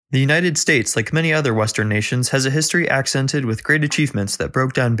The United States, like many other Western nations, has a history accented with great achievements that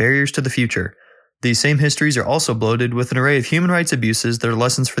broke down barriers to the future. These same histories are also bloated with an array of human rights abuses that are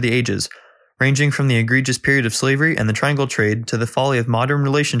lessons for the ages, ranging from the egregious period of slavery and the triangle trade to the folly of modern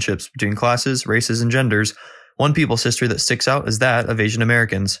relationships between classes, races, and genders. One people's history that sticks out is that of Asian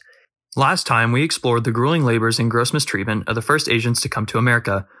Americans. Last time, we explored the grueling labors and gross mistreatment of the first Asians to come to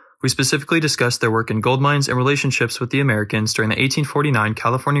America. We specifically discussed their work in gold mines and relationships with the Americans during the 1849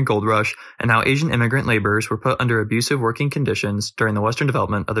 California Gold Rush and how Asian immigrant laborers were put under abusive working conditions during the Western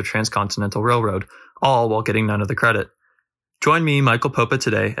development of the Transcontinental Railroad, all while getting none of the credit. Join me, Michael Popa,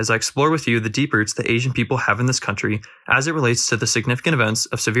 today as I explore with you the deep roots that Asian people have in this country as it relates to the significant events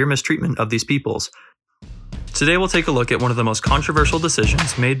of severe mistreatment of these peoples. Today we'll take a look at one of the most controversial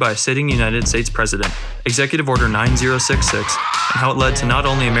decisions made by a sitting United States President, Executive Order 9066, and how it led to not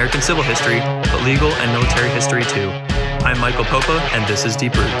only American civil history, but legal and military history too. I'm Michael Popa, and this is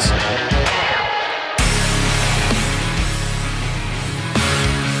Deep Roots.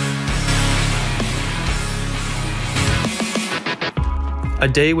 A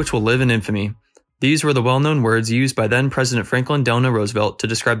day which will live in infamy. These were the well-known words used by then-President Franklin Delano Roosevelt to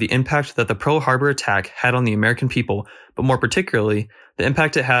describe the impact that the Pearl Harbor attack had on the American people, but more particularly, the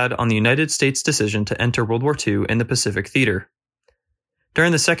impact it had on the United States' decision to enter World War II in the Pacific Theater.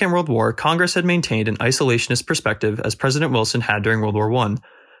 During the Second World War, Congress had maintained an isolationist perspective as President Wilson had during World War I.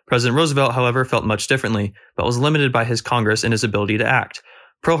 President Roosevelt, however, felt much differently, but was limited by his Congress in his ability to act.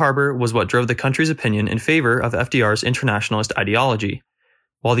 Pearl Harbor was what drove the country's opinion in favor of FDR's internationalist ideology.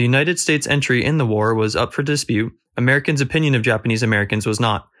 While the United States' entry in the war was up for dispute, Americans' opinion of Japanese Americans was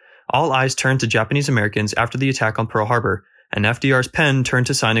not. All eyes turned to Japanese Americans after the attack on Pearl Harbor, and FDR's pen turned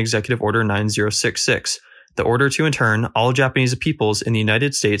to sign Executive Order 9066, the order to intern all Japanese peoples in the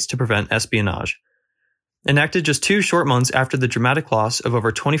United States to prevent espionage. Enacted just 2 short months after the dramatic loss of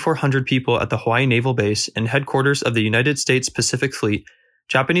over 2,400 people at the Hawaii Naval Base and headquarters of the United States Pacific Fleet,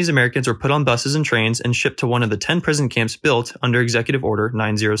 Japanese Americans were put on buses and trains and shipped to one of the 10 prison camps built under Executive Order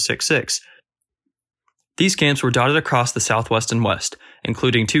 9066. These camps were dotted across the Southwest and West,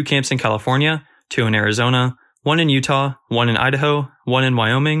 including 2 camps in California, 2 in Arizona, 1 in Utah, 1 in Idaho, 1 in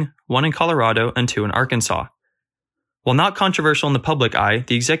Wyoming, 1 in Colorado, and 2 in Arkansas. While not controversial in the public eye,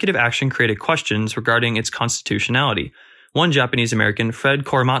 the executive action created questions regarding its constitutionality. One Japanese American, Fred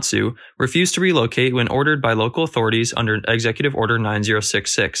Korematsu, refused to relocate when ordered by local authorities under Executive Order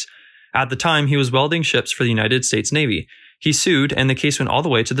 9066. At the time, he was welding ships for the United States Navy. He sued, and the case went all the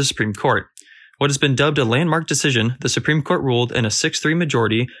way to the Supreme Court. What has been dubbed a landmark decision, the Supreme Court ruled in a 6-3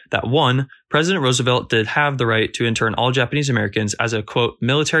 majority that 1. President Roosevelt did have the right to intern all Japanese Americans as a, quote,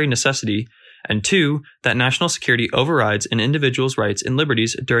 military necessity, and 2. That national security overrides an individual's rights and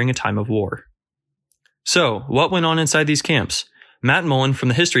liberties during a time of war. So, what went on inside these camps? Matt Mullen from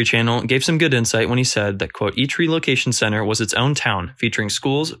the History Channel gave some good insight when he said that, quote, each relocation center was its own town, featuring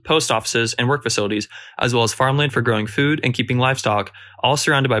schools, post offices, and work facilities, as well as farmland for growing food and keeping livestock, all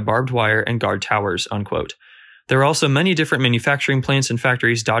surrounded by barbed wire and guard towers, unquote. There were also many different manufacturing plants and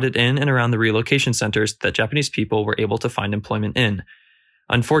factories dotted in and around the relocation centers that Japanese people were able to find employment in.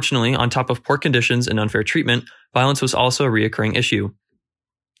 Unfortunately, on top of poor conditions and unfair treatment, violence was also a reoccurring issue.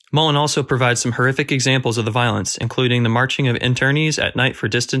 Mullen also provides some horrific examples of the violence, including the marching of internees at night for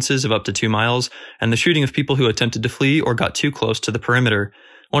distances of up to 2 miles, and the shooting of people who attempted to flee or got too close to the perimeter.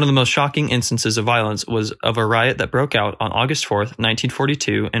 One of the most shocking instances of violence was of a riot that broke out on August 4th,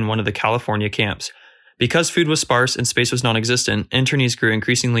 1942 in one of the California camps. Because food was sparse and space was non-existent, internees grew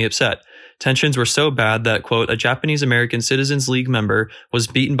increasingly upset. Tensions were so bad that, quote, a Japanese American Citizens League member was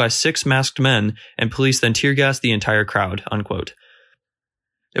beaten by 6 masked men, and police then tear-gassed the entire crowd, unquote.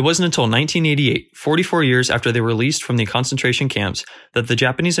 It wasn't until 1988, 44 years after they were released from the concentration camps, that the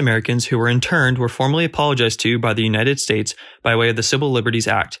Japanese Americans who were interned were formally apologized to by the United States by way of the Civil Liberties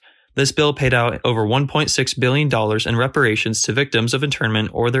Act. This bill paid out over $1.6 billion in reparations to victims of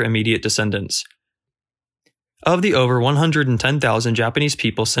internment or their immediate descendants. Of the over 110,000 Japanese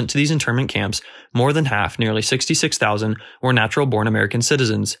people sent to these internment camps, more than half, nearly 66,000, were natural-born American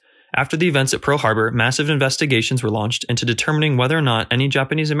citizens. After the events at Pearl Harbor, massive investigations were launched into determining whether or not any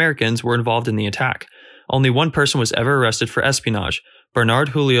Japanese Americans were involved in the attack. Only one person was ever arrested for espionage,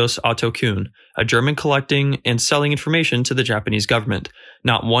 Bernard Julius Otto Kuhn, a German collecting and selling information to the Japanese government.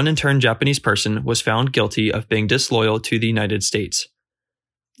 Not one interned Japanese person was found guilty of being disloyal to the United States.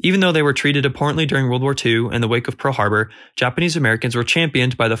 Even though they were treated abhorrently during World War II in the wake of Pearl Harbor, Japanese Americans were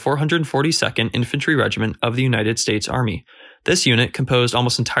championed by the 442nd Infantry Regiment of the United States Army. This unit, composed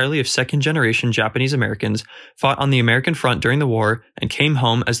almost entirely of second-generation Japanese Americans, fought on the American front during the war and came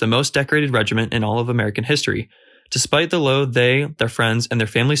home as the most decorated regiment in all of American history. Despite the load they, their friends, and their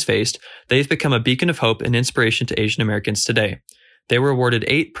families faced, they've become a beacon of hope and inspiration to Asian Americans today. They were awarded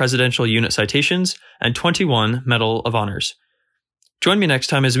 8 Presidential Unit Citations and 21 Medal of Honors. Join me next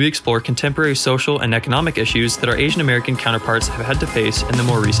time as we explore contemporary social and economic issues that our Asian American counterparts have had to face in the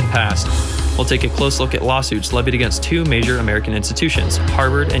more recent past. We'll take a close look at lawsuits levied against 2 major American institutions,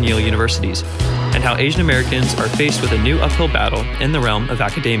 Harvard and Yale universities, and how Asian Americans are faced with a new uphill battle in the realm of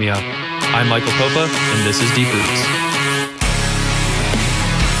academia. I'm Michael Popa, and this is Deep Roots.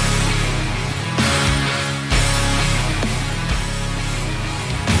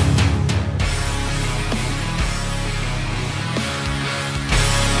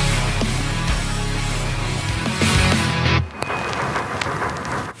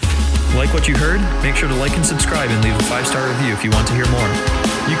 Like what you heard? Make sure to like and subscribe and leave a 5-star review if you want to hear more.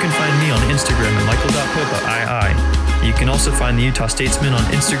 You can find me on Instagram at michael.popa. You can also find the Utah Statesman on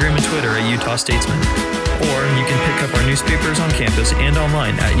Instagram and Twitter at Utah Statesman. Or you can pick up our newspapers on campus and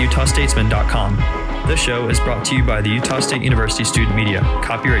online at utahstatesman.com. This show is brought to you by the Utah State University Student Media.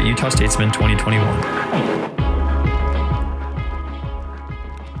 Copyright Utah Statesman 2021.